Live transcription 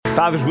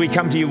Father, as we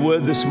come to your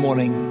word this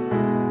morning,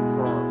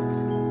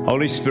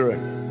 Holy Spirit,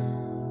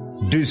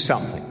 do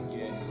something.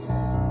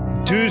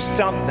 Do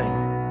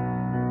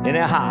something in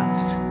our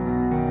hearts.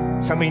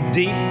 Something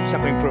deep,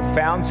 something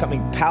profound,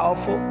 something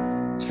powerful,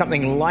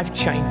 something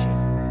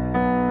life-changing.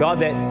 God,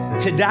 that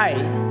today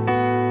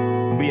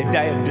will be a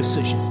day of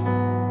decision.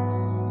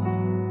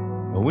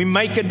 When we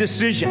make a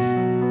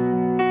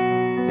decision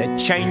that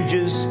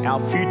changes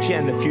our future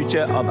and the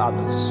future of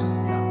others.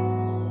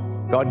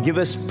 God, give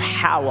us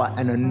power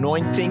and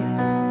anointing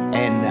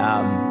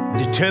and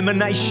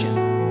determination,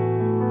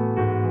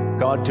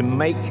 God, to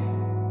make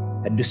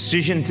a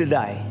decision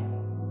today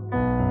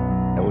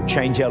that will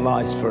change our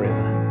lives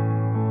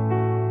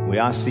forever. We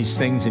ask these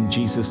things in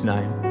Jesus'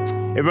 name.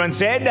 Everyone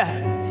said,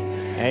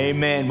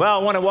 amen. Well,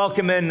 I want to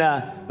welcome in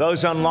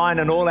those online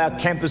and all our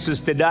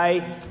campuses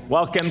today.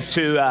 Welcome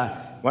to,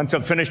 once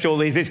I've finished all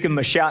these, let's give them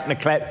a shout and a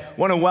clap. I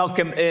want to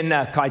welcome in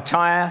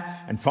Kaitaia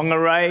and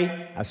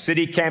Whangarei, our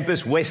city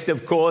campus, west,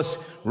 of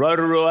course,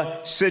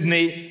 Rotorua,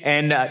 Sydney,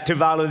 and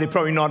Tuvalu. They're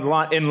probably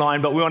not in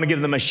line, but we want to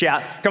give them a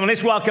shout. Come on,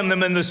 let's welcome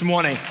them in this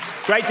morning.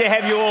 Great to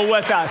have you all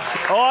with us.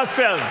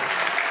 Awesome.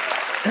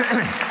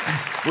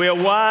 We are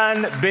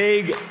one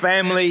big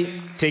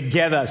family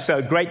together.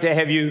 So great to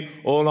have you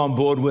all on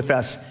board with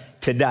us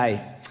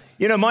today.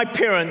 You know, my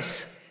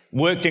parents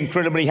worked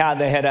incredibly hard.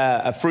 They had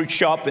a fruit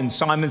shop in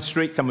Simon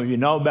Street. Some of you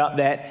know about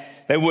that.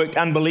 They worked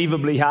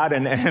unbelievably hard,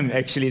 and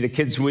actually the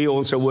kids, we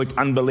also worked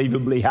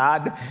unbelievably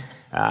hard.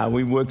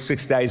 We worked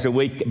 6 days a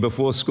week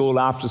before school,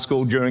 after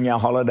school, during our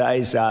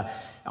holidays.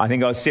 I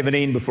think I was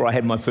 17 before I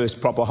had my first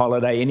proper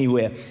holiday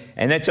anywhere.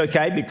 And that's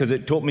okay because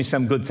it taught me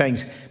some good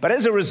things. But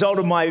as a result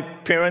of my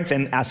parents,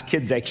 and us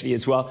kids actually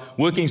as well,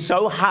 working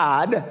so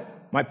hard,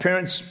 my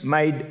parents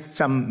made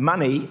some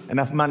money,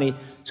 enough money.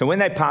 So when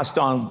they passed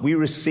on, we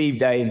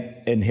received an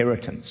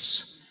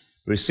inheritance,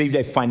 received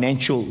a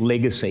financial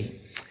legacy.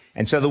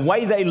 And so the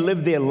way they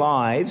lived their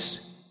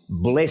lives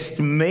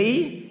blessed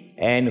me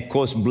and, of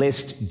course,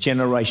 blessed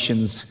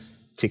generations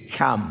to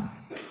come.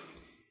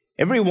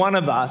 Every one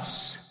of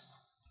us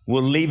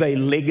will leave a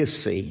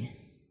legacy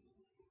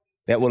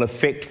that will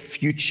affect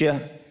future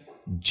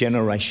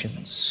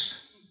generations.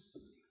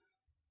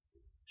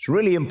 It's a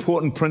really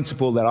important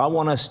principle that I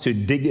want us to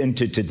dig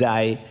into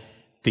today,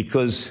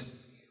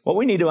 because what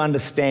we need to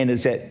understand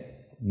is that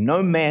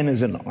no man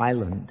is an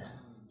island.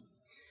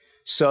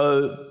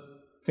 So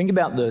think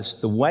about this.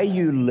 The way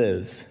you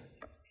live,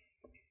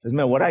 doesn't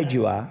matter what age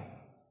you are,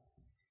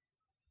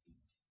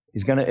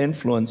 is going to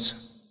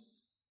influence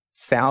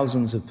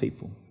thousands of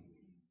people.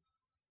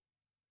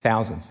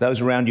 Thousands.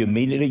 Those around you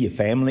immediately, your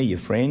family, your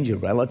friends, your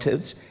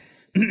relatives.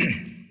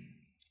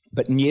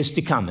 But in years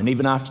to come, and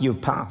even after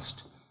you've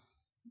passed,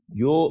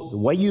 the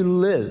way you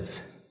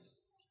live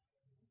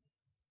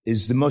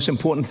is the most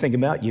important thing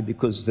about you,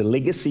 because the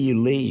legacy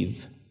you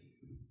leave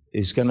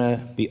is going to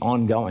be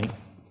ongoing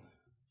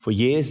for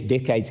years,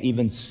 decades,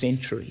 even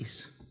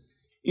centuries.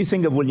 You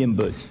think of William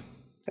Booth,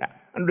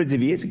 hundreds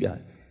of years ago.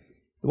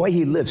 The way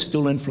he lived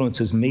still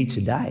influences me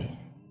today,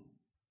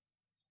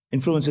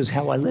 influences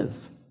how I live.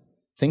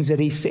 Things that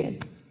he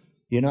said.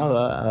 You know,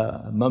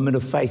 a moment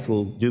of faith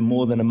will do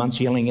more than a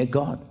month's yelling at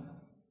God.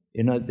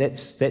 You know,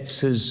 that's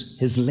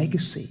his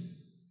legacy.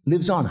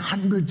 Lives on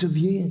hundreds of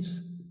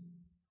years.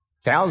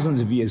 Thousands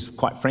of years,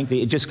 quite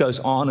frankly. It just goes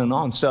on and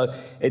on. So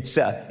it's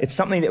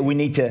something that we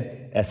need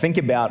to think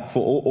about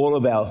for all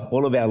of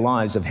our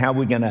lives, of how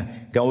we're going to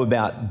go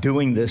about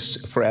doing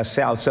this for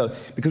ourselves. So,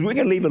 because we're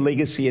going to leave a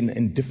legacy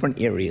in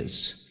different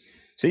areas.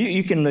 So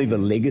you can leave a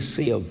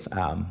legacy of,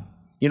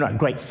 a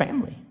great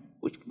family,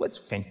 which was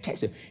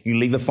fantastic. You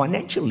can leave a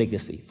financial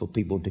legacy for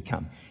people to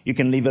come. You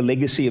can leave a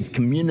legacy of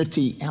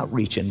community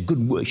outreach and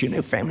good works. You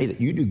know, family,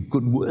 that you do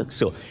good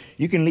works. Or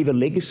you can leave a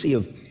legacy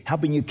of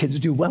helping your kids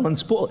do well in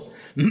sport.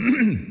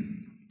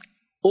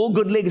 All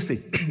good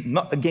legacies,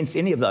 not against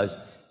any of those.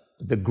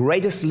 The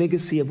greatest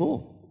legacy of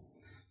all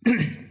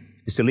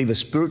is to leave a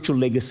spiritual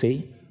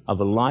legacy of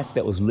a life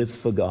that was lived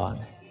for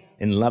God,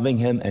 in loving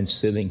Him and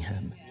serving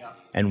Him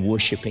and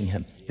worshiping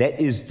Him. That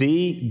is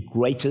the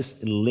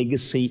greatest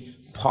legacy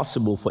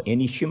possible for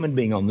any human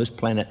being on this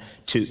planet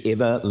to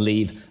ever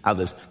leave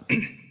others.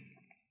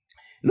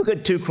 Look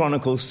at 2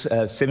 Chronicles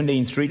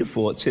 17,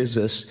 3-4. It says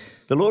this: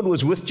 the Lord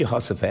was with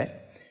Jehoshaphat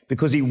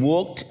because he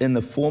walked in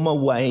the former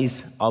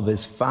ways of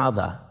his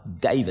father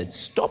David.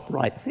 Stop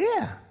right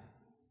there.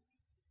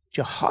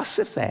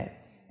 Jehoshaphat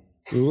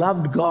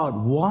loved God.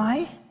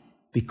 Why?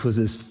 Because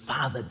his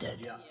father did.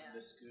 Yeah,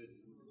 that's good.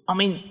 I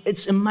mean,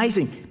 it's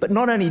amazing. But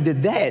not only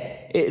did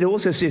that, it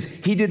also says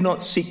he did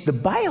not seek the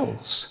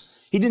Baals.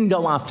 He didn't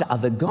go after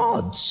other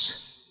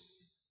gods,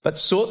 but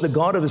sought the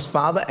God of his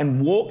father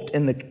and walked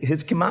in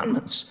his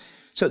commandments.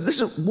 So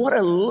this is what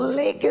a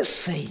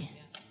legacy.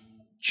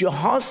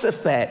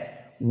 Jehoshaphat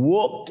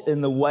walked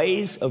in the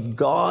ways of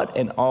God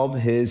and of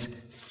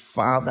his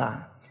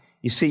father.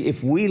 You see,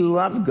 if we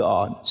love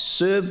God,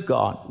 serve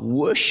God,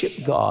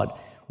 worship God,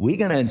 we're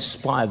going to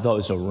inspire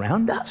those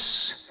around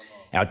us,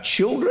 our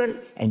children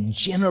and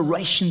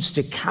generations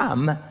to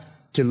come,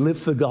 to live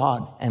for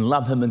God and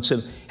love Him and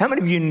serve. How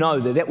many of you know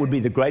that that would be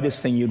the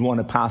greatest thing you'd want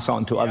to pass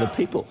on to other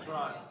people?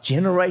 Right.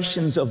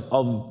 Generations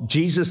of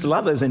Jesus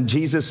lovers and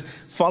Jesus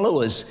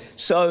followers.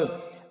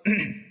 So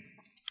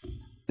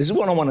this is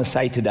what I want to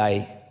say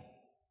today.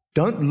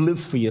 Don't live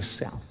for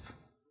yourself.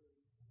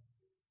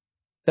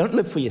 Don't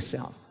live for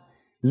yourself.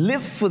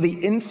 Live for the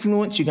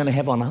influence you're going to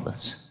have on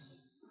others.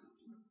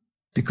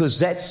 Because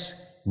that's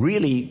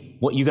really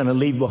what you're going to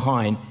leave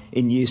behind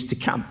in years to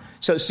come.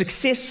 So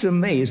success for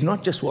me is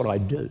not just what I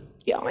do.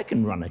 Yeah, I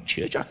can run a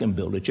church. I can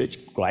build a church.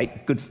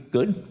 Great, good.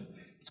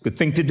 It's a good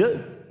thing to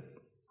do.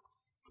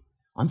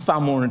 I'm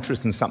far more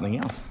interested in something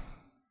else.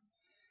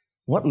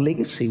 What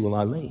legacy will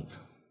I leave?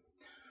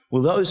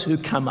 Will those who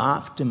come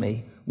after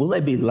me, will they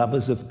be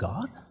lovers of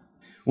God?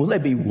 Will they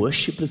be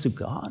worshippers of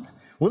God?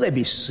 Will they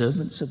be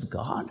servants of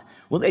God?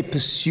 Will they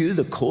pursue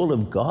the call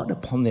of God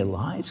upon their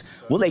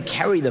lives? Will they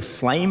carry the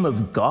flame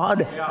of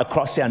God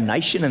across our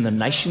nation and the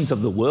nations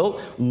of the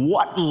world?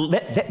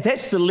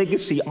 That's the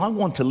legacy I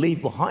want to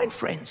leave behind,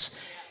 friends.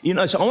 You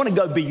know, so I want to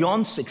go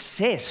beyond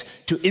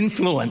success to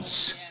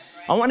influence.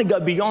 I want to go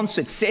beyond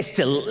success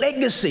to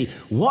legacy.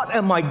 What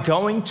am I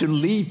going to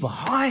leave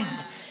behind?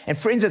 And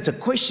friends, it's a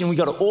question we've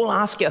got to all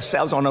ask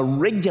ourselves on a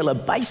regular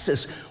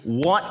basis.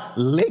 What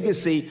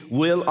legacy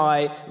will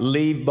I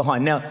leave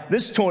behind? Now,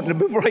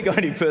 before I go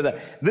any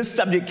further, this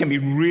subject can be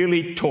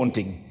really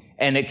taunting.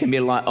 And it can be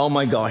like, oh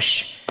my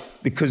gosh,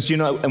 because, you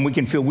know, and we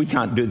can feel we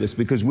can't do this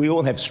because we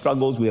all have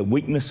struggles, we have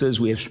weaknesses,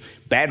 we have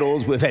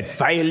battles, we've had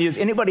failures.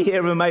 Anybody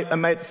here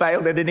ever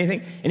failed at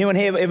anything? Anyone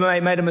here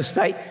ever made a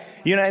mistake?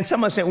 You know, and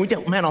someone said,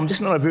 man, I'm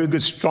just not a very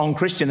good, strong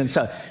Christian. And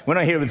so when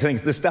I hear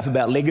this stuff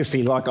about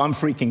legacy, like I'm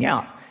freaking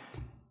out.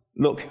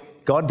 Look,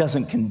 God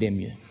doesn't condemn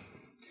you.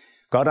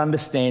 God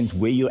understands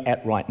where you're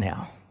at right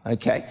now,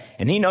 okay?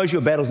 And He knows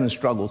your battles and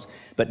struggles,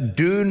 but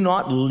do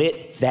not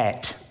let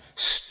that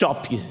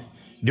stop you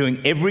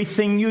doing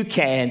everything you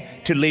can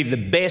to leave the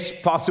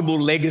best possible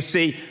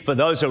legacy for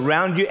those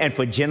around you and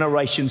for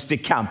generations to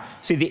come.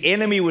 See, the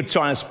enemy would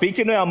try and speak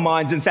into our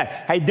minds and say,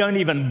 hey, don't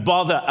even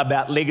bother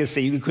about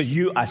legacy because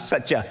you are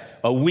such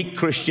a weak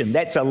Christian.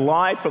 That's a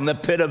lie from the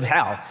pit of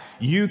hell.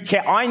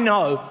 I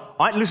know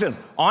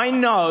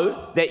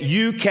that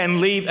you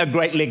can leave a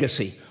great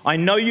legacy. I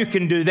know you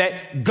can do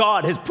that.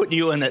 God has put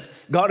you in it.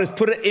 God has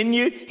put it in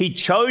you. He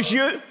chose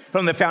you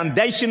from the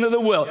foundation of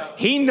the world.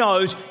 He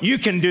knows you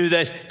can do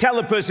this. Tell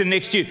the person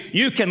next to you,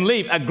 you can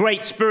leave a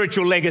great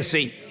spiritual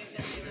legacy.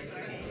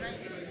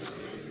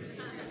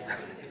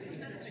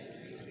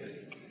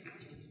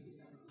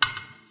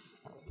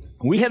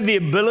 We have the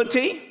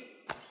ability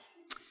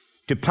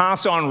to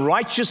pass on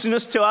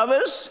righteousness to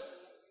others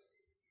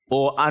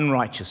or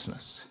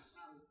unrighteousness.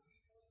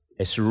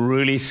 It's a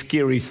really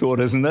scary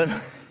thought, isn't it?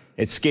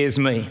 It scares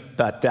me.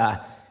 But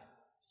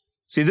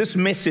see, this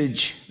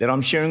message that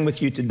I'm sharing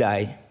with you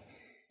today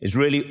is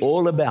really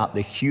all about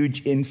the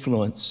huge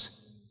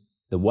influence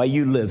the way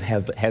you live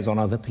has on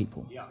other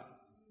people. Yeah.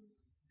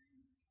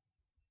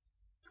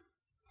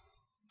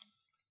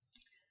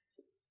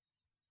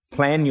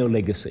 Plan your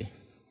legacy.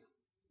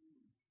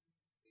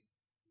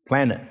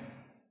 Plan it.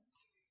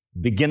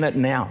 Begin it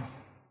now.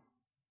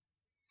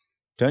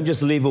 Don't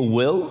just leave a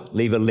will,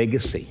 leave a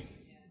legacy.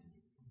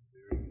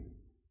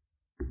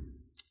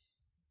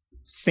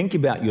 Think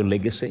about your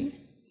legacy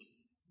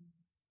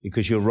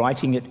because you're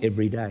writing it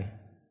every day.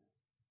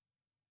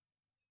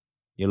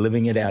 You're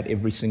living it out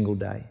every single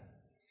day.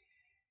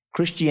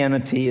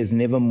 Christianity is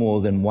never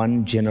more than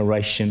one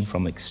generation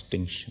from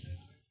extinction.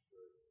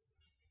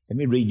 Let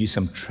me read you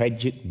some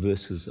tragic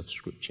verses of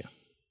Scripture.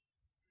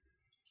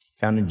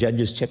 Found in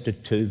Judges chapter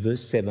 2,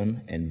 verse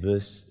 7 and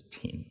verse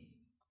 10.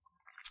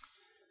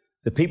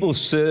 The people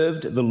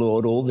served the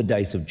Lord all the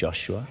days of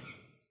Joshua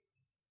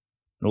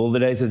and all the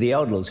days of the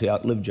elders who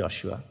outlived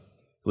Joshua,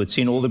 who had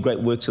seen all the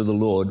great works of the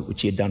Lord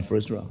which He had done for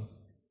Israel.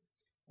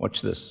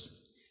 Watch this.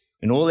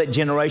 When all that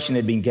generation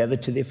had been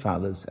gathered to their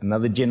fathers,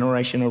 another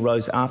generation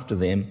arose after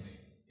them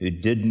who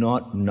did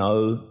not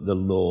know the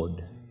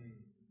Lord,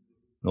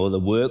 nor the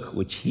work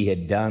which He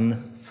had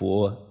done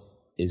for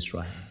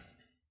Israel.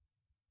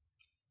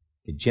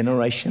 The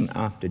generation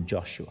after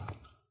Joshua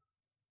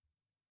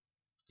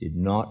did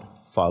not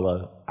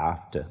follow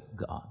after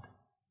God.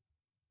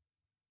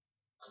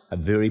 A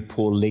very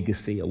poor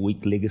legacy, a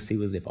weak legacy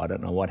was left. I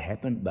don't know what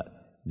happened,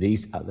 but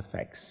these are the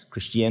facts.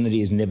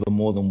 Christianity is never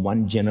more than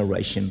one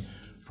generation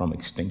from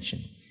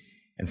extinction.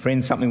 And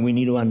friends, something we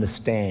need to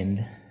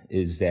understand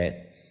is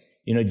that,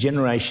 you know,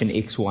 generation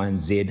X, Y, and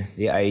Z,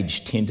 they're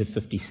aged 10 to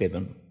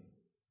 57.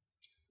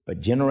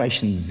 But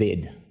generation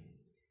Z,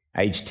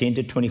 aged 10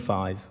 to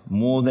 25,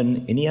 more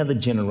than any other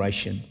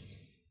generation,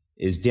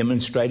 is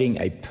demonstrating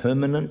a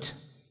permanent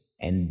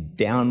and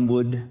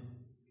downward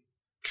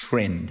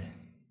trend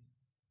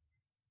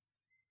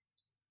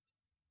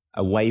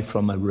away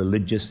from a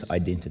religious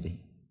identity.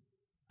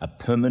 A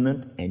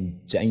permanent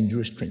and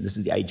dangerous trend. This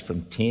is the age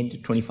from 10 to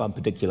 25 in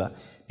particular.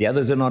 The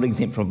others are not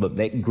exempt from, but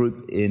that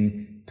group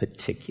in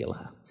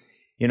particular.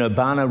 You know,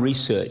 Barna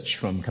Research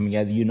from coming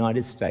out of the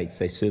United States,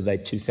 they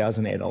surveyed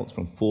 2,000 adults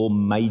from 4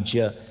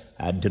 major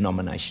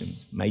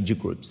denominations, major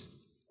groups.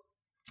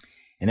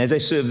 And as they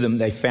served them,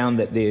 they found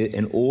that there,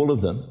 in all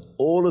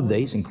of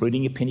these,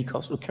 including your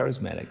Pentecostal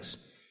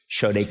charismatics,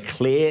 showed a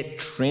clear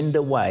trend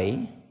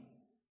away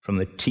from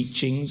the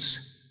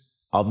teachings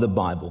of the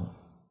Bible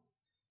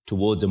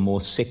towards a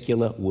more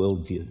secular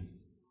worldview.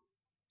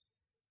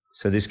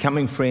 So there's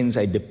coming, friends,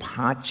 a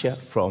departure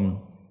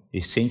from the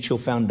essential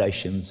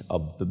foundations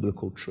of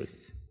biblical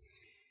truth.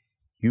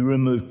 You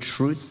remove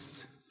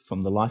truth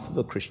from the life of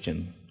a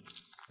Christian,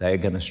 they are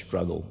going to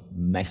struggle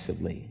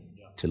massively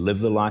to live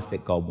the life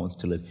that God wants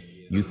to live.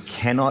 You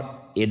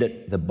cannot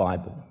edit the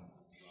Bible.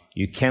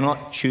 You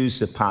cannot choose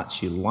the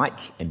parts you like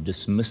and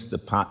dismiss the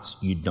parts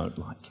you don't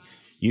like.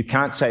 You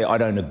can't say, I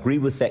don't agree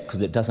with that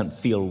because it doesn't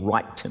feel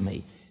right to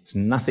me. It's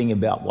nothing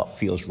about what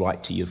feels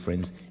right to you,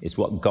 friends. It's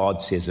what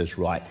God says is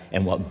right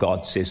and what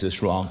God says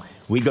is wrong.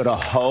 We got to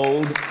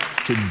hold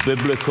to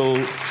biblical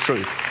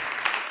truth.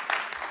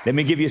 Let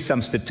me give you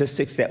some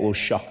statistics that will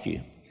shock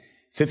you.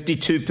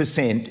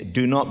 52%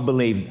 do not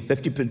believe,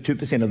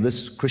 52% of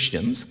this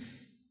Christians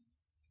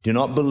do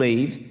not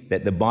believe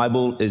that the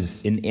Bible is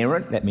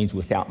inerrant, that means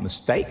without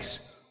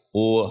mistakes,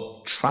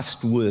 or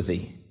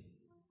trustworthy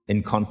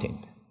in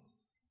content.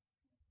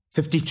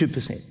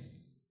 52%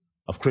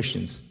 of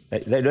Christians.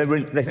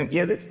 They think,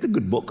 yeah, that's a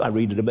good book, I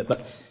read it a bit,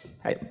 but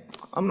hey,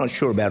 I'm not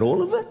sure about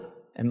all of it,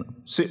 and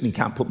certainly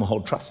can't put my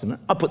whole trust in it.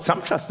 I put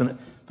some trust in it,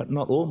 but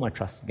not all my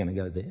trust is going to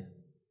go there.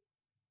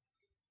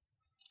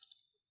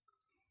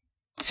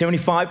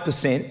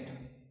 75%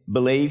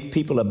 believe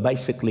people are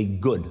basically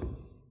good,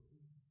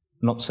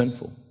 not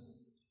sinful.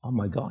 Oh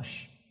my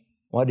gosh,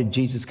 why did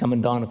Jesus come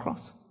and die on a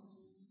cross?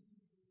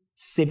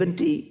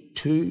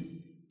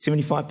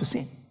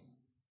 75%.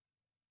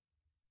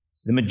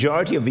 The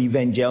majority of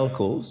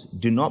evangelicals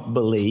do not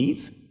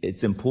believe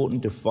it's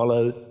important to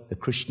follow the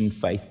Christian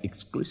faith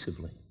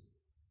exclusively.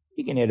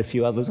 You can add a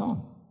few others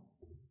on.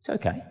 It's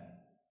okay.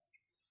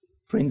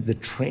 Friends, the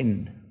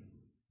trend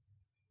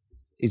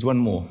is one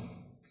more.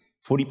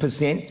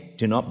 40%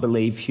 do not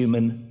believe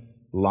human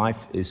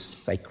life is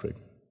sacred.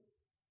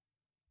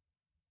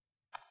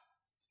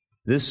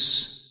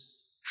 This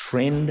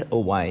trend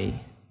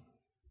away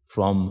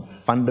from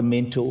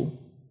fundamental,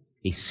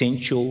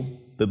 essential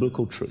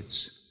biblical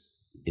truths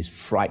is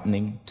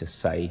frightening, to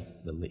say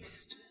the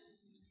least.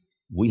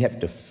 We have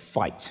to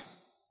fight,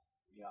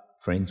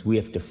 friends. We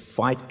have to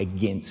fight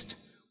against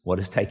what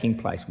is taking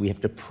place. We have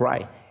to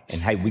pray.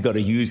 And hey, we've got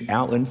to use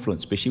our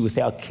influence, especially with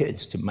our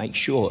kids, to make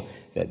sure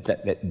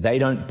that they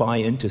don't buy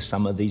into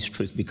some of these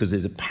truths, because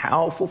there's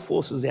powerful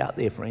forces out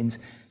there, friends,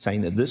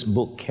 saying that this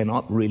book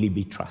cannot really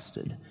be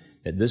trusted,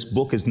 that this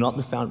book is not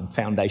the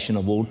foundation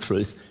of all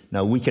truth.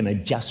 No, we can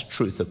adjust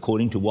truth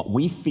according to what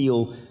we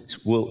feel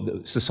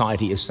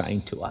society is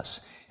saying to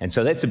us. And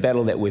so that's the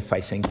battle that we're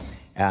facing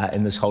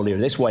in this whole area.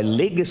 That's why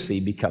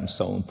legacy becomes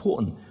so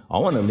important. I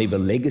want to leave a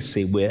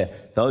legacy where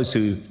those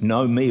who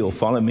know me or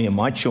follow me and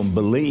my children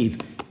believe,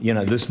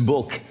 this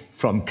book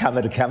from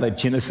cover to cover,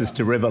 Genesis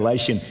to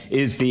Revelation,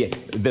 is the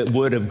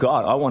Word of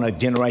God. I want a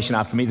generation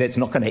after me that's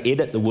not going to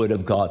edit the Word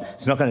of God.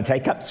 It's not going to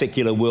take up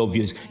secular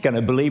worldviews, going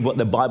to believe what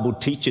the Bible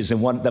teaches,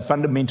 and what the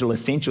fundamental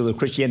essentials of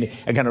Christianity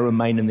are going to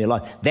remain in their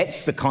life.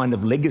 That's the kind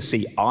of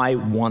legacy I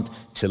want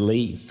to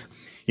leave.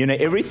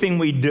 Everything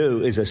we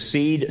do is a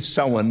seed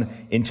sown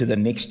into the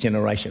next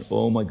generation.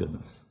 Oh my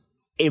goodness.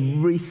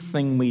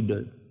 Everything we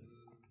do.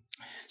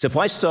 So if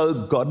I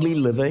sow godly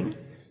living,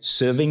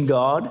 serving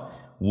God,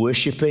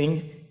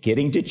 worshiping,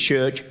 getting to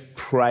church,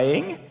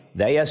 praying,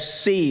 they are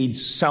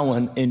seeds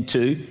sown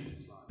into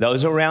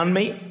those around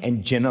me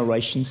and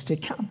generations to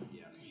come.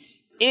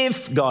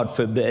 If, God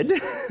forbid,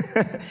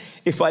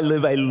 if I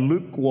live a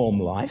lukewarm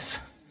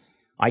life,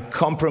 I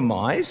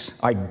compromise,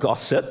 I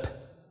gossip.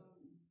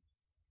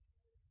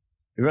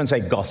 Everyone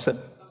say gossip.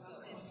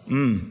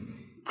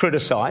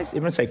 Criticize.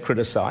 Everyone say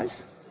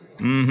criticize.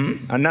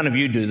 And none of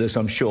you do this,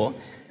 I'm sure.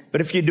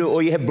 But if you do,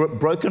 or you have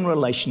broken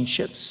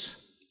relationships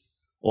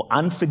or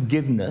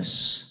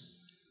unforgiveness,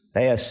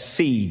 they are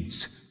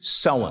seeds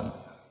sown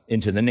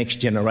into the next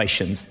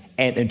generations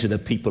and into the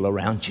people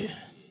around you.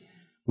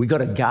 We got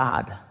to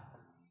guard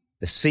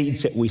the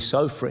seeds that we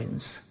sow,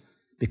 friends,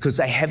 because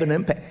they have an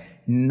impact.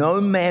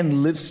 No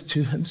man lives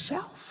to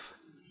himself.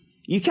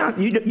 You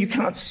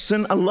can't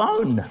sin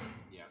alone.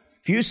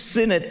 If you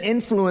sin, it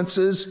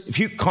influences. If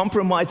you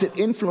compromise, it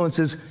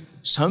influences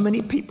so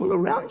many people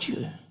around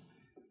you.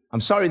 I'm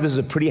sorry, this is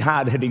a pretty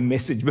hard-hitting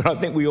message, but I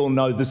think we all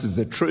know this is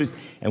the truth,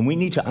 and we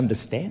need to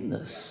understand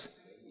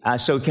this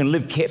so we can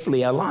live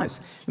carefully our lives.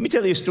 Let me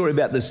tell you a story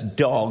about this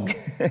dog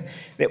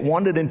that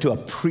wandered into a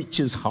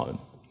preacher's home.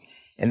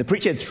 And the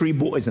preacher had 3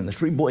 boys, and the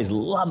 3 boys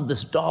loved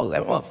this dog.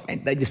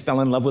 They just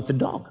fell in love with the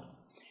dog.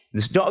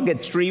 This dog had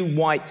 3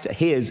 white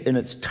hairs in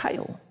its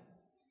tail.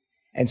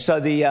 And so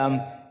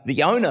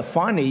the owner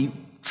finally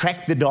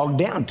tracked the dog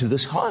down to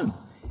this home.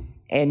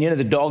 And,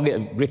 the dog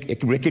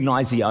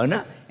recognized the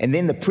owner. And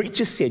then the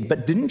preacher said,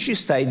 but didn't you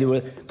say there were,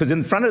 because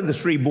in front of the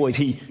 3 boys,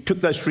 he took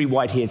those 3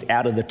 white hairs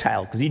out of the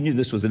tail because he knew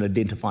this was an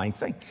identifying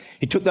thing.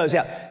 He took those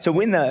out. So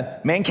when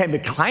the man came to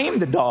claim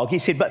the dog, he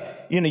said,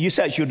 but, you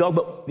say it's your dog,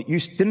 but you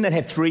didn't it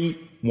have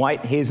 3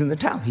 white hairs in the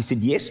tail? He said,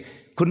 yes,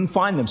 couldn't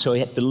find them, so he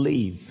had to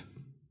leave.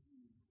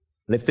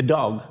 Left the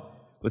dog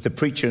with the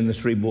preacher and the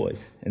 3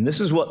 boys. And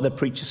this is what the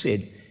preacher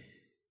said.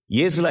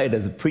 Years later,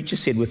 the preacher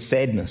said with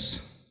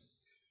sadness,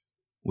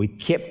 we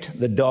kept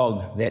the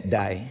dog that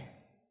day,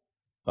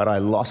 but I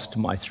lost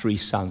my 3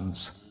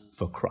 sons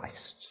for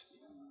Christ.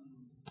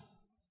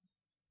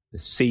 The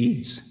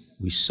seeds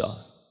we sow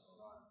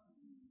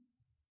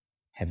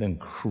have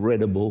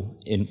incredible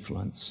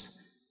influence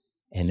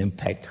and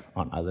impact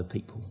on other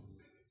people.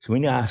 So we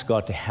need to ask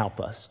God to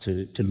help us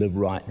to live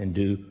right and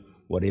do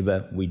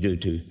whatever we do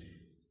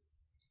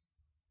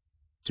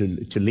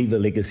to leave a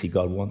legacy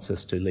God wants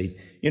us to leave.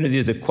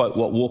 There's a quote,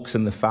 what walks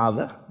in the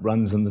father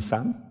runs in the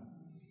son.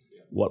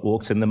 What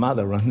walks in the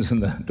mother runs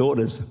in the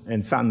daughters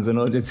and sons and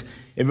all. It's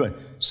everyone.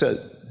 So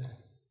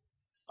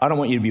I don't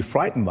want you to be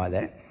frightened by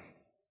that.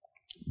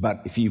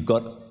 But if you've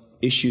got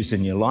issues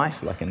in your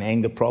life, like an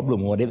anger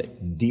problem or whatever,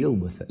 deal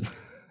with it.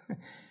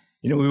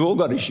 We've all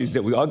got issues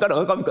that I've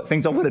got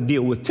things I've got to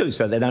deal with too,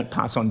 so they don't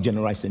pass on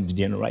generation to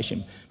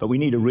generation. But we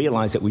need to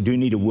realize that we do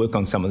need to work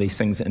on some of these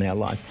things in our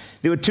lives.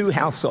 There were 2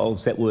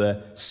 households that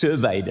were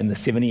surveyed in the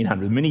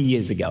 1700s, many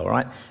years ago, all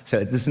right?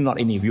 So this is not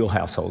any of your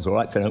households, all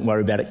right? So don't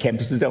worry about it.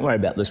 Campuses, don't worry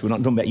about this. We're not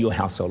talking about your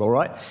household, all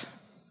right?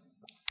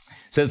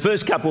 So the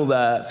first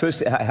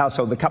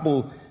household,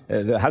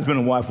 the husband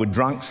and wife were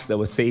drunks, they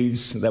were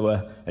thieves, they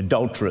were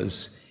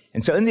adulterers.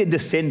 And so in their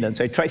descendants,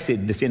 they traced their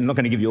descendants. I'm not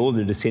going to give you all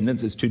the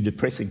descendants, it's too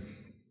depressing.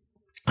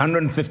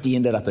 150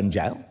 ended up in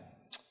jail.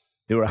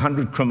 There were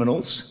 100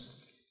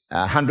 criminals,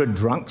 100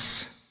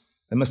 drunks.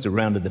 They must have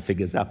rounded the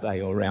figures up, or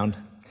around.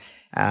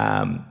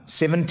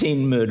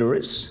 17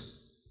 murderers,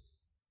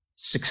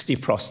 60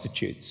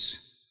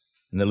 prostitutes,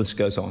 and the list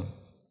goes on.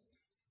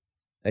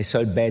 They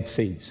sowed bad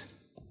seeds,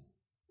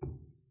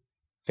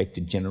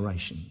 affected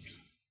generations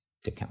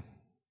to come.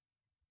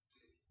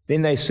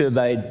 Then they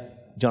surveyed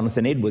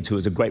Jonathan Edwards, who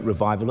was a great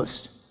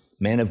revivalist,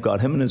 man of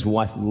God. Him and his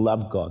wife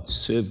loved God,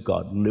 served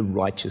God, lived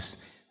righteous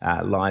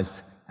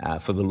lives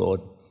for the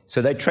Lord.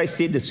 So they traced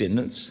their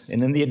descendants,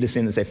 and in their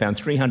descendants they found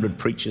 300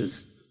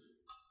 preachers,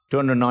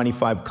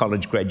 295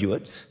 college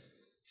graduates,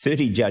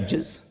 30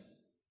 judges,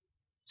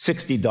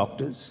 60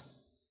 doctors,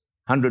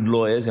 100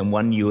 lawyers, and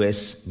 1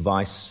 US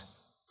vice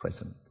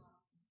president.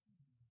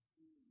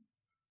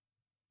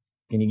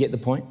 Can you get the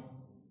point?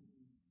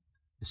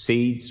 The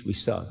seeds we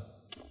sow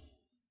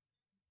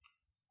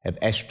have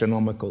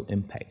astronomical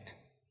impact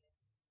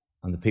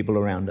on the people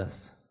around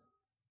us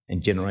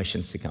and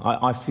generations to come.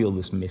 I feel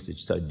this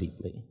message so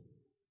deeply,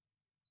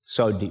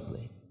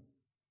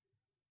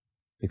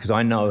 because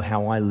I know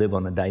how I live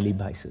on a daily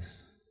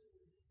basis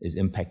is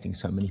impacting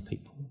so many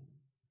people.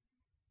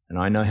 And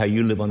I know how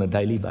you live on a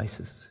daily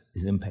basis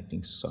is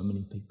impacting so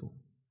many people.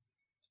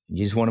 And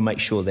you just want to make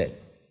sure that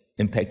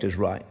impact is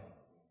right.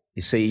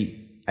 You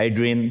see,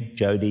 Adrian,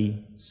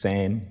 Jody,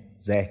 Sam,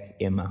 Zach,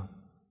 Emma,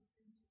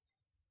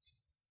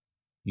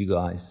 you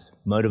guys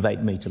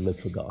motivate me to live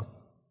for God.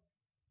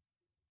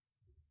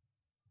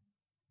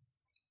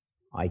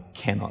 I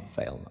cannot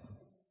fail them,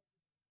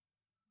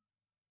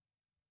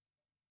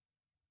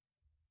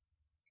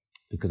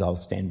 because I'll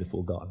stand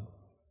before God.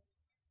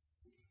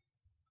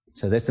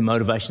 So that's the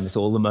motivation. That's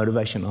all the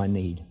motivation I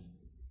need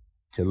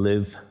to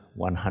live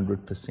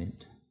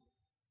 100%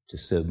 to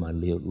serve my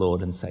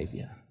Lord and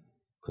Savior,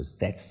 because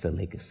that's the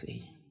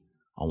legacy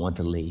I want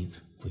to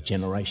leave for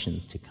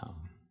generations to come.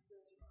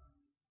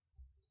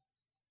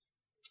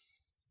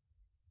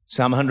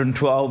 Psalm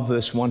 112,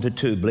 verse 1 to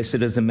 2, blessed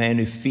is the man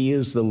who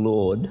fears the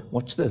Lord,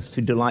 watch this,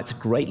 who delights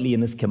greatly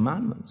in his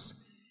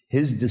commandments.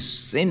 His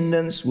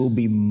descendants will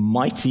be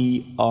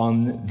mighty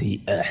on the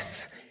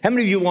earth. How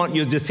many of you want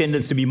your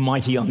descendants to be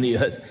mighty on the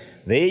earth?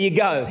 There you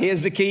go.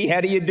 Here's the key.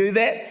 How do you do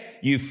that?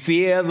 You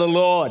fear the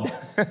Lord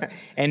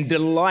and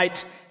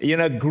delight,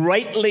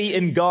 greatly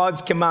in God's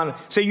commandment.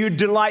 So you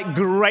delight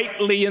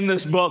greatly in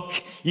this book.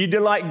 You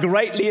delight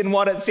greatly in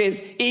what it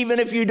says. Even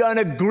if you don't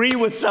agree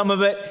with some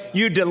of it,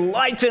 you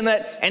delight in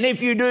it. And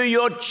if you do,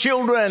 your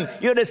children,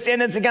 your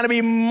descendants are going to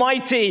be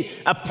mighty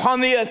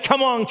upon the earth.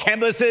 Come on,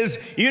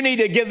 campuses. You need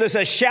to give this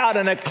a shout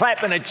and a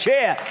clap and a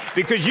cheer,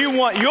 because you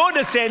want your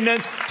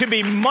descendants to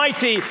be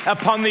mighty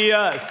upon the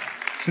earth.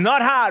 It's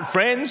not hard,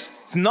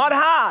 friends. It's not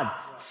hard.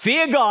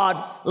 Fear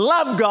God,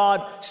 love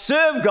God,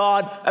 serve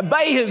God,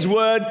 obey His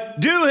word,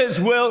 do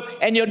His will,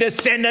 and your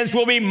descendants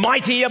will be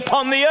mighty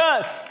upon the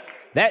earth.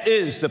 That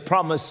is the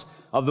promise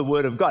of the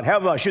word of God.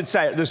 However, I should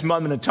say at this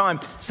moment in time,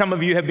 some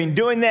of you have been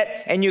doing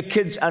that and your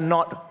kids are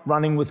not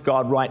running with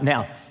God right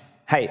now.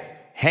 Hey,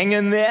 hang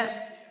in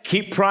there,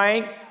 keep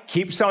praying,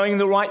 Keep sowing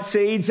the right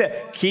seeds,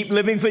 keep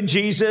living for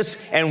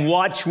Jesus, and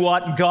watch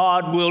what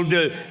God will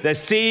do. The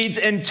seeds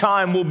in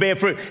time will bear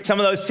fruit. Some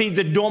of those seeds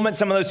are dormant,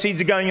 some of those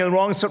seeds are going in the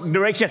wrong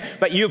direction,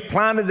 but you've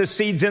planted the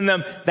seeds in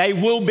them. They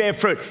will bear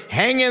fruit.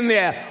 Hang in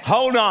there,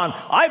 hold on.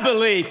 I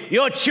believe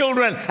your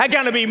children are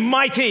going to be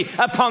mighty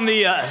upon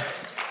the earth.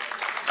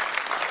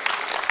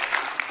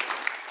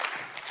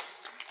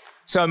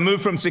 So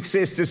move from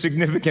success to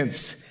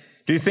significance.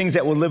 Do things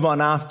that will live on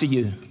after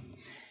you.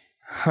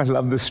 I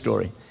love this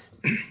story.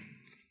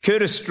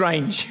 Curtis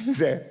Strange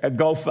is a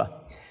golfer.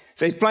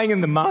 So he's playing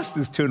in the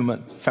Masters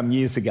tournament some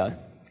years ago.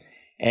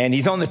 And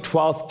he's on the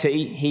 12th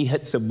tee. He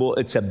hits a ball.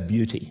 It's a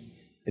beauty.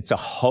 It's a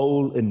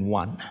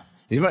hole-in-one.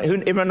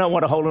 Everyone know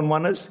what a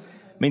hole-in-one is?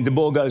 It means the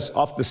ball goes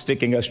off the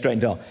stick and goes straight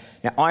into the hole.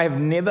 Now, I have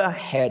never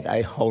had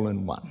a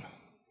hole-in-one.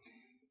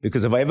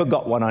 Because if I ever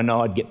got one, I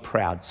know I'd get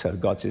proud. So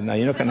God said, no,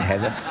 you're not going to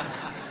have it.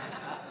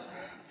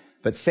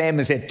 But Sam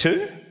has had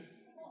two.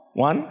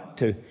 One,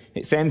 two.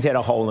 Sam's had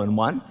a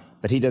hole-in-one.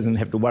 But he doesn't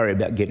have to worry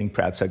about getting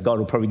proud, so God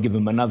will probably give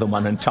him another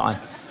one in time.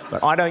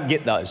 But I don't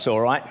get those, all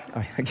right?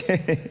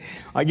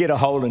 I get a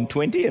hole in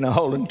 20 and a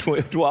hole in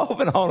 12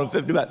 and a hole in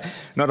 50, but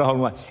not a hole in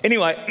one.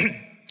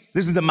 Anyway,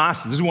 this is the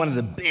Masters. This is one of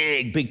the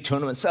big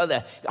tournaments. So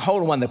the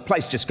hole in one, the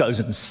place just goes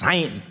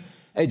insane.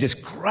 It's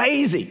just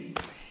crazy.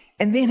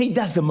 And then he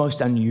does the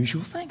most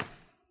unusual thing.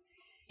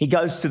 He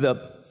goes to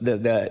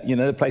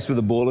the place where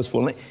the ball is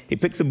falling. He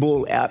picks the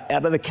ball out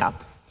of the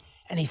cup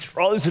and he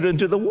throws it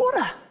into the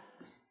water.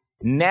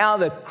 Now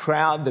the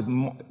crowd,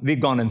 they've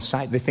gone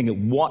insane. They're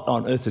thinking, what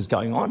on earth is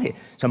going on here?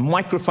 So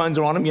microphones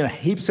are on him,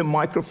 heaps of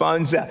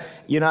microphones,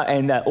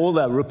 and all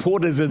the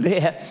reporters are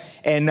there.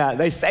 And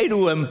they say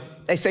to him,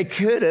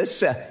 Curtis,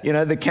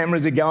 the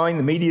cameras are going,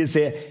 the media's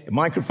there, the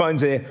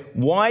microphones are there.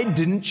 Why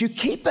didn't you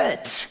keep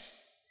it?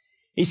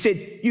 He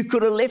said, you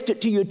could have left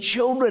it to your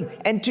children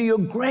and to your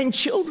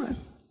grandchildren.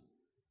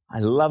 I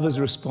love his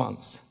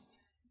response.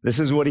 This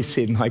is what he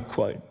said, and I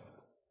quote.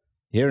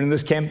 Here in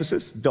this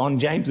campuses, Don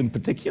James in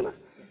particular,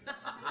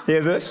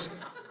 hear this?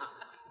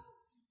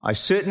 I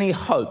certainly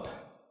hope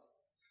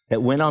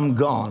that when I'm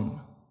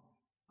gone,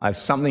 I have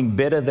something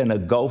better than a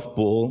golf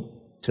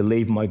ball to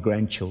leave my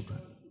grandchildren.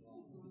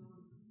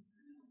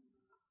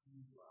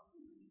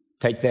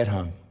 Take that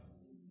home.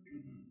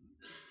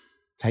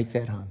 Take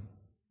that home.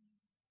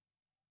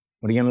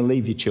 What are you going to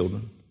leave your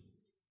children?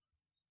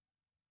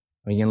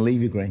 What are you going to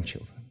leave your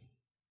grandchildren?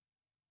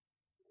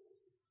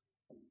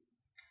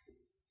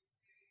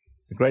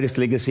 The greatest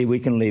legacy we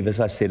can leave, as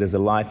I said, is a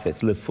life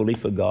that's lived fully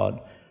for God.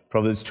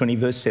 Proverbs 20,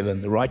 verse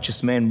 7, the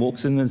righteous man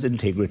walks in his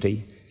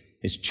integrity.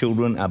 His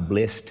children are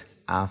blessed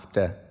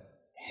after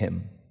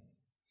him.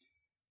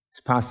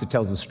 This pastor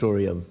tells the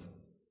story of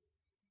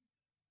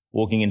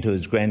walking into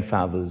his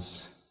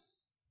grandfather's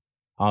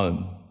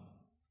home,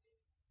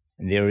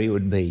 and there he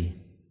would be.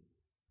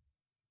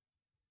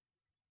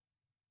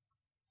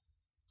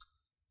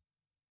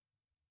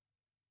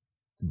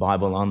 The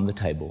Bible on the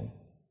table,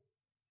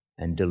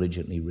 and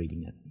diligently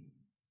reading it.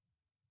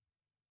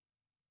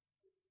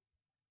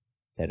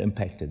 That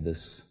impacted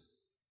this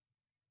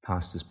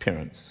pastor's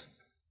parents.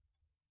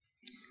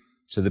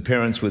 So the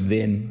parents would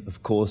then,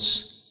 of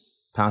course,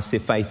 pass their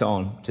faith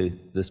on to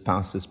this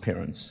pastor's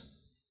parents.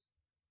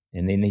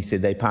 And then he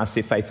said they passed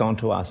their faith on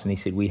to us, and he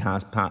said we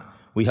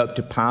hope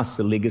to pass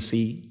the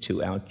legacy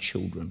to our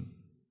children.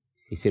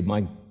 He said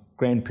my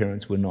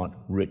grandparents were not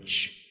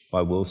rich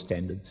by world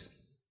standards,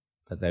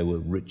 but they were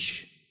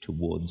rich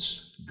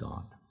towards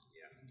God.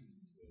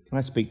 Can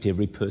I speak to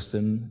every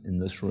person in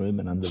this room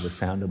and under the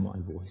sound of my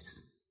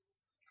voice?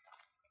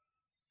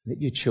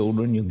 Let your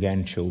children, your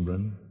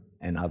grandchildren,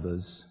 and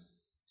others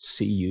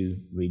see you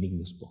reading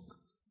this book.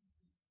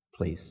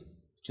 Please,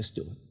 just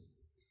do it.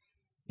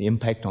 The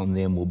impact on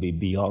them will be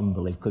beyond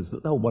belief, because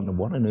they'll wonder,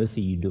 what on earth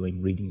are you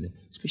doing reading it?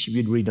 Especially if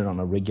you'd read it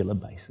on a regular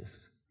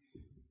basis.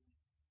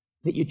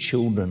 Let your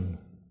children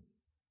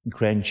and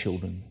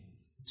grandchildren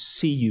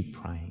see you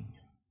praying.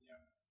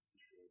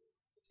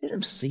 Let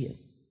them see it.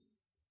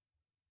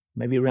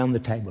 Maybe around the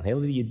table,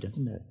 however you do,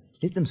 doesn't matter.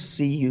 Let them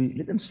see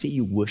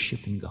you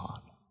worshiping God.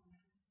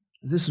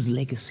 This is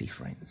legacy,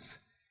 friends.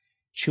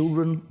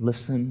 Children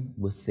listen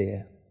with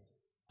their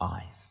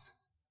eyes.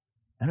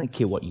 They don't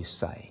care what you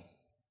say.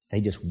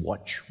 They just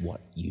watch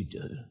what you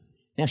do.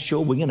 Now, sure,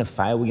 we're going to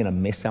fail, we're going to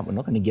mess up, we're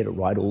not going to get it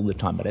right all the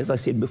time. But as I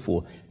said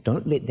before,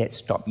 don't let that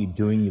stop you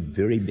doing your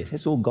very best.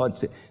 That's all God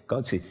said.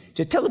 God said,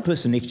 just tell the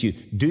person next to you,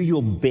 do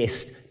your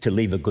best to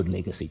leave a good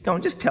legacy. Go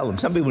on, just tell them.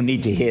 Some people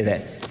need to hear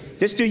that.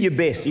 Just do your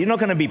best. You're not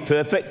going to be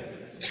perfect.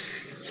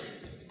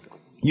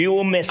 You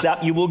will mess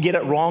up. You will get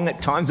it wrong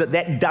at times, but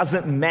that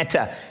doesn't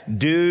matter.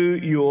 Do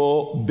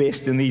your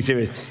best in these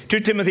areas. 2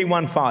 Timothy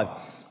 1:5.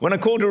 When I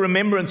call to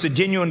remembrance a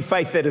genuine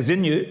faith that is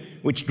in you,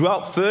 which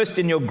dwelt first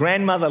in your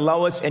grandmother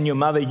Lois and your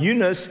mother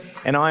Eunice,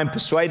 and I am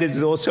persuaded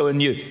is also in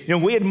you. You know,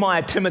 we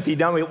admire Timothy,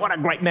 don't we? What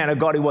a great man of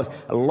God he was.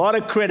 A lot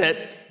of credit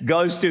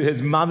goes to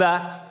his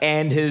mother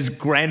and his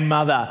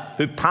grandmother,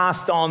 who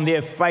passed on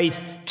their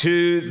faith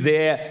to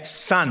their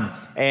son.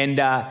 And,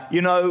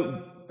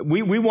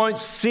 We won't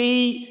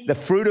see the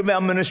fruit of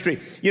our ministry.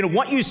 You know,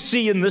 what you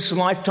see in this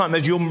lifetime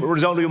as your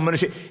result of your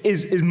ministry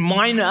is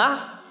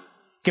minor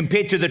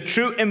compared to the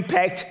true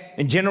impact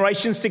in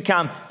generations to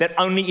come that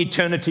only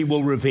eternity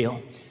will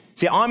reveal.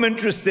 See, I'm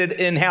interested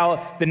in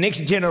how the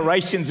next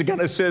generations are going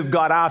to serve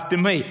God after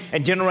me,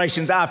 and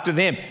generations after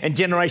them, and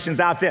generations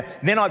after them.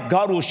 Then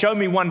God will show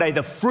me one day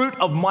the fruit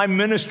of my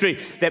ministry,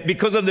 that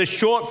because of the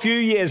short few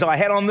years I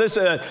had on this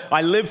earth,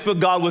 I lived for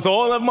God with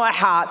all of my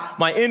heart.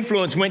 My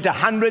influence went to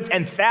hundreds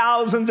and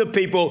thousands of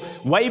people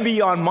way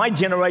beyond my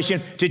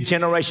generation to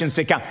generations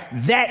to come.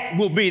 That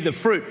will be the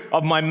fruit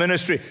of my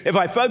ministry. If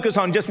I focus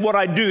on just what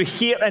I do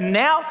here and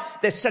now,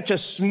 there's such a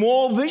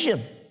small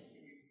vision.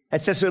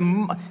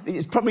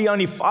 It's probably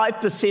only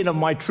 5% of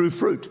my true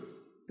fruit.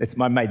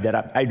 I made that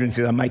up. Adrian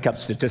says I make up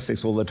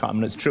statistics all the time,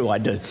 and it's true, I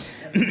do.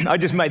 I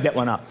just made that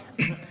one up.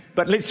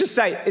 But let's just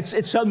say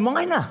it's so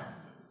minor.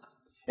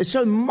 It's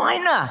so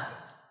minor.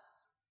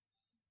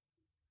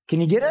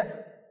 Can you get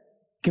it?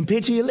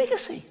 Compared to your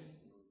legacy.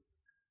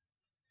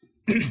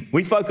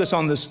 We focus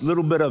on this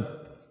little bit of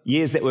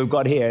years that we've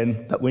got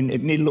here, but we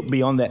need to look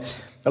beyond that.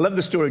 I love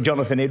the story of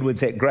Jonathan Edwards,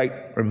 that great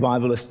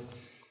revivalist.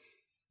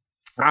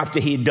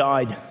 After he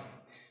died,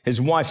 his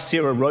wife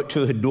Sarah wrote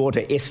to her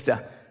daughter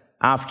Esther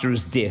after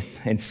his death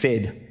and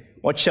said,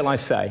 "What shall I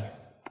say?"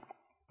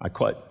 I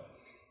quote,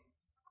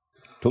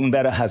 talking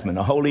about her husband,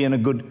 a holy and a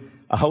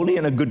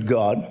good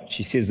God,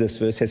 she says this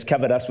verse, has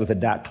covered us with a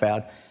dark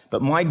cloud,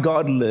 but my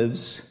God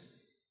lives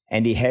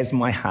and he has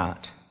my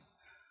heart.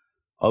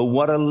 Oh,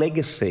 what a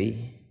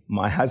legacy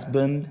my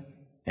husband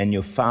and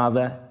your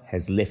father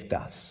has left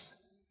us.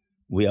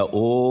 We are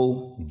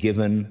all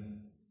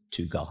given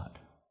to God.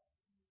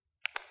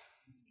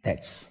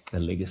 That's the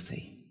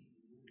legacy.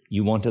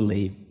 You want to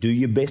leave. Do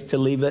your best to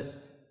leave it.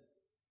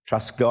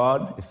 Trust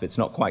God if it's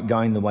not quite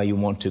going the way you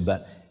want to,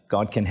 but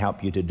God can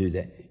help you to do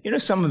that. You know,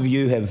 some of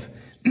you have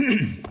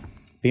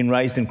been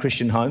raised in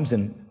Christian homes,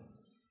 and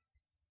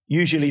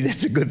usually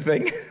that's a good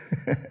thing.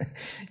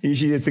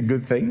 Usually that's a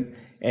good thing.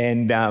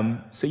 And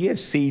so you have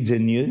seeds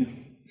in you,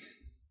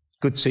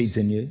 good seeds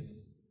in you,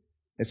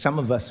 that some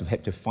of us have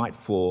had to fight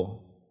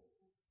for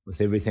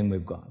with everything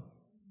we've got.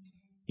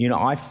 You know,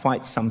 I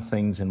fight some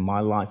things in my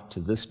life to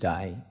this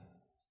day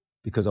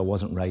because I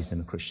wasn't raised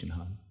in a Christian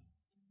home.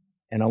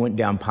 And I went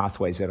down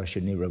pathways that I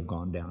should never have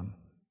gone down.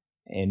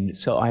 And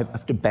so I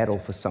have to battle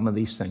for some of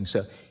these things.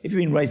 So if you've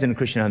been raised in a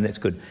Christian home, that's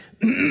good.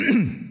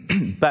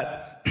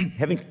 But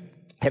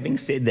having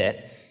said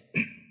that,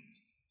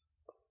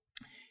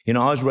 you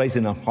know, I was raised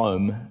in a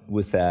home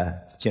with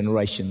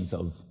generations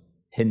of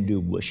Hindu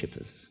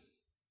worshippers.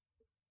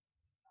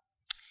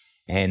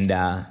 And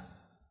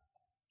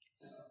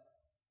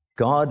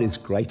God is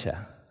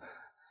greater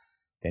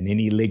than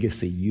any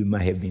legacy you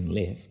may have been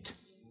left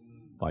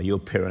by your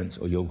parents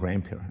or your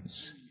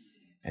grandparents.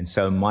 And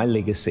so my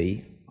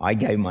legacy, I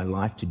gave my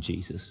life to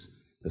Jesus.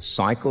 The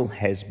cycle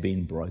has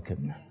been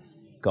broken.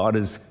 God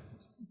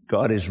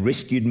has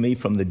rescued me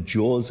from the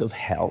jaws of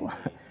hell,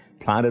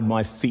 planted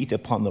my feet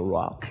upon the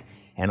rock,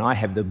 and I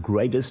have the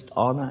greatest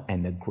honor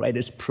and the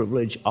greatest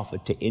privilege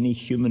offered to any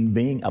human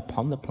being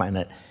upon the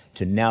planet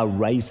to now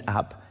raise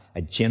up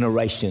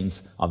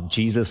generations of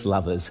Jesus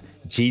lovers,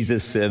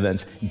 Jesus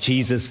servants,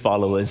 Jesus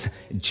followers,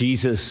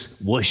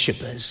 Jesus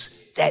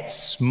worshippers.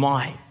 That's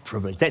my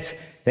privilege.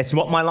 That's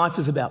what my life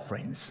is about,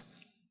 friends.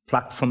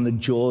 Plucked from the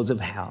jaws of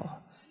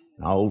hell,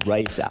 and I'll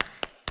raise up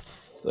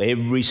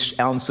every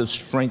ounce of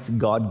strength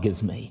God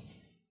gives me,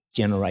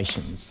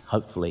 generations,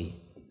 hopefully,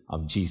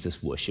 of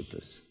Jesus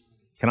worshippers.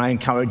 Can I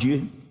encourage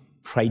you?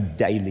 Pray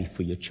daily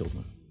for your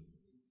children.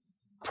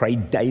 Pray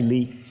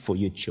daily for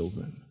your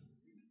children.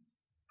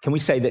 Can we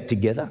say that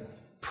together?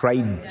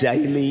 Pray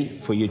daily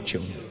for your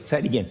children. Say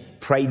it again.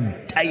 Pray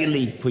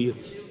daily for your...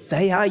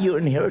 They are your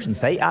inheritance.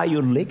 They are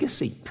your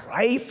legacy.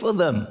 Pray for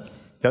them.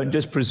 Don't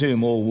just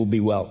presume all will be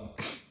well.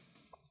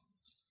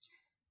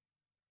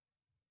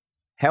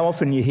 How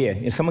often you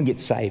hear, someone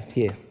gets saved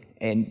here,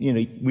 and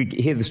we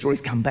hear the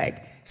stories come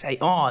back, say,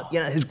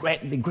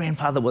 their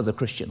grandfather was a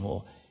Christian,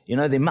 or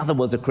their mother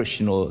was a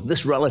Christian, or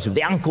this relative,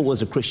 the uncle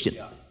was a Christian.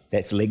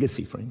 That's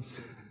legacy, friends.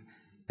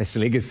 That's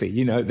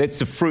legacy. That's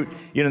the fruit.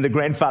 The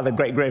grandfather,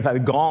 great-grandfather,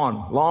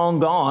 gone, long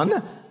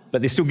gone,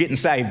 but they're still getting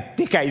saved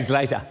decades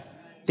later.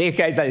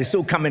 They're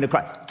still coming to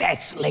Christ.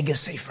 That's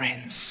legacy,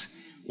 friends.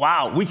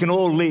 Wow, we can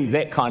all leave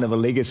that kind of a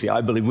legacy.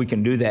 I believe we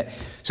can do that.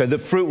 So the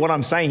fruit, what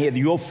I'm saying here,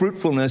 your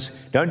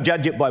fruitfulness, don't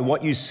judge it by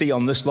what you see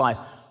on this life.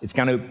 It's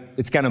going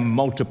to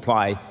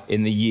multiply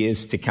in the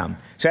years to come.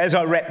 So as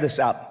I wrap this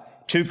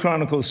up, 2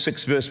 Chronicles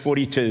 6 verse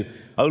 42,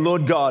 O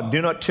Lord God,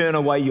 do not turn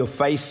away your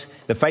face,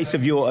 the face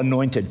of your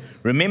anointed.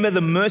 Remember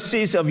the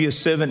mercies of your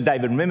servant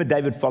David. Remember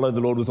David followed the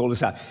Lord with all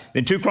his heart.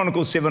 Then 2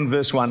 Chronicles 7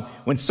 verse 1,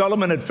 when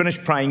Solomon had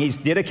finished praying, he's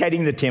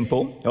dedicating the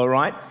temple, all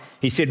right?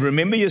 He said,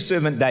 remember your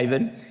servant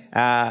David.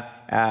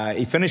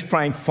 He finished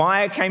praying,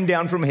 fire came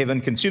down from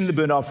heaven, consumed the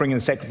burnt offering and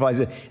the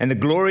sacrifices, and the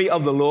glory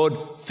of the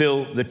Lord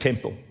filled the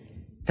temple.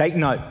 Take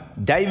note,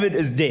 David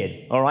is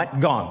dead, all right,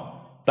 gone.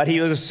 But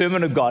he was a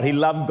servant of God. He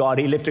loved God.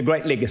 He left a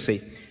great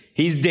legacy.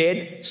 He's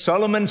dead.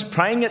 Solomon's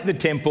praying at the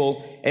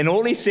temple, and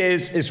all he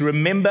says is,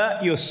 remember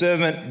your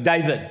servant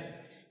David.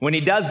 When he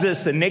does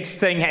this, the next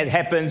thing that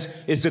happens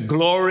is the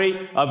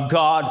glory of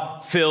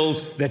God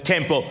fills the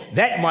temple.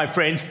 That, my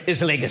friends,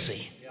 is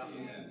legacy.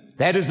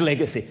 That is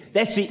legacy.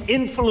 That's the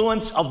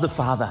influence of the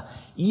Father.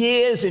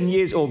 Years and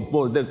years,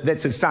 or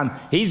that's his son.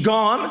 He's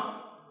gone.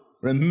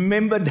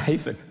 Remember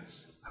David.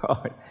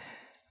 Oh,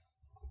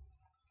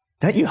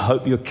 don't you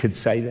hope your kids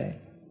say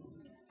that?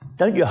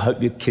 Don't you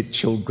hope your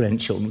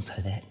grandchildren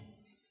say that?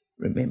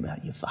 Remember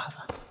your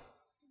father.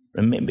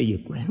 Remember your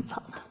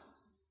grandfather.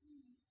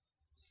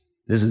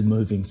 This is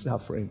moving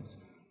stuff, friends.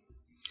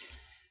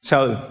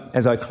 So,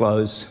 as I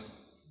close,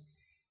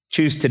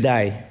 choose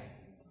today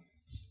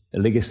the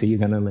legacy you're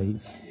going to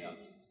leave.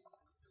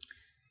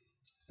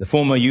 The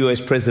former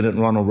US President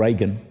Ronald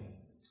Reagan,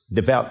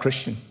 devout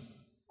Christian.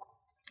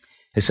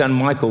 His son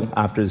Michael,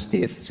 after his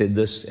death, said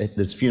this at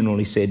this funeral.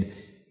 He said,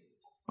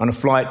 on a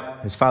flight,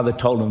 his father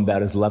told him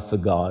about his love for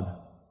God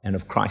and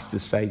of Christ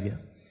as Saviour.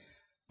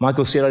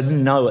 Michael said, I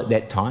didn't know at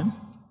that time.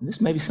 This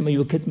maybe some of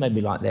your kids may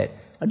be like that.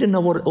 I didn't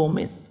know what it all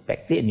meant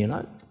back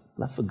then,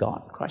 love for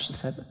God, Christ as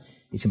Saviour.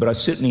 He said, but I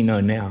certainly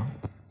know now.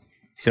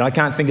 He said, I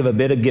can't think of a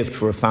better gift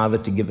for a father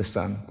to give a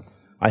son.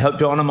 I hope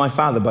to honour my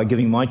father by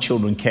giving my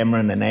children,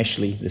 Cameron and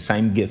Ashley, the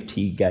same gift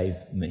he gave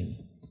me.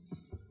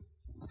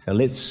 So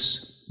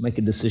let's make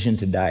a decision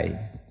today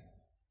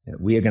that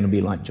we are going to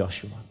be like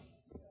Joshua.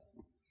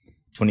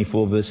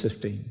 24 verse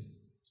 15.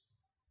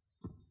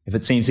 If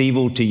it seems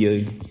evil to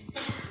you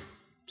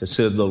to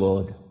serve the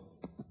Lord,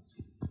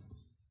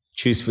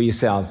 choose for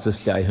yourselves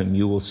this day whom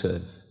you will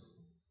serve.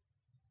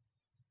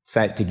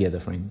 Say it together,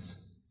 friends.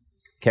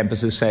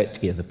 Campuses, say it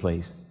together,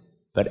 please.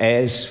 But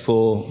as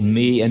for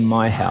me and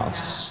my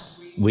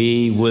house,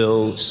 we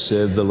will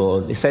serve the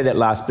Lord. Let's say that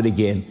last bit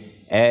again.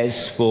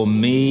 As for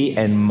me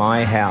and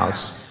my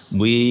house,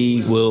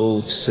 we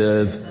will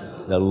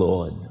serve the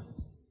Lord.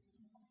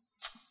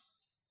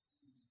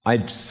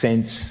 I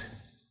sense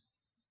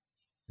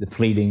the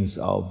pleadings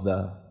of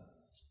the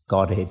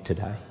Godhead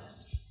today.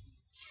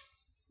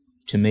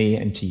 To me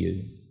and to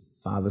you,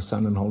 Father,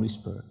 Son, and Holy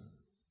Spirit.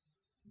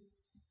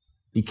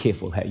 Be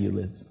careful how you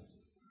live.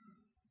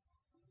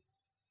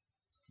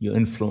 Your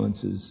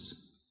influence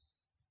is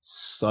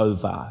so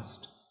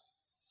vast.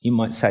 You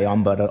might say,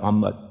 I'm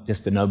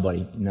just a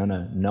nobody.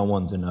 No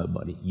one's a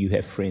nobody. You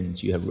have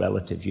friends, you have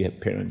relatives, you have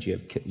parents, you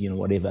have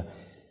whatever.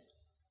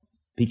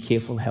 Be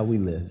careful how we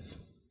live.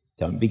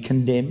 Don't be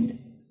condemned,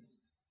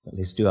 but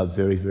let's do our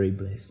very, very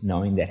best,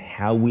 knowing that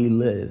how we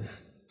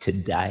live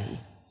today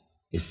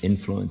is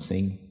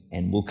influencing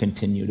and will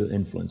continue to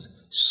influence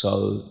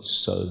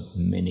so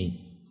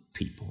many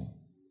people.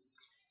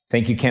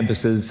 Thank you,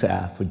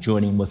 campuses, for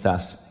joining with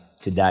us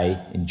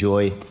today.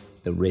 Enjoy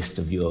the rest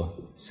of your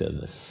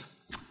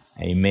service.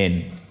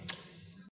 Amen.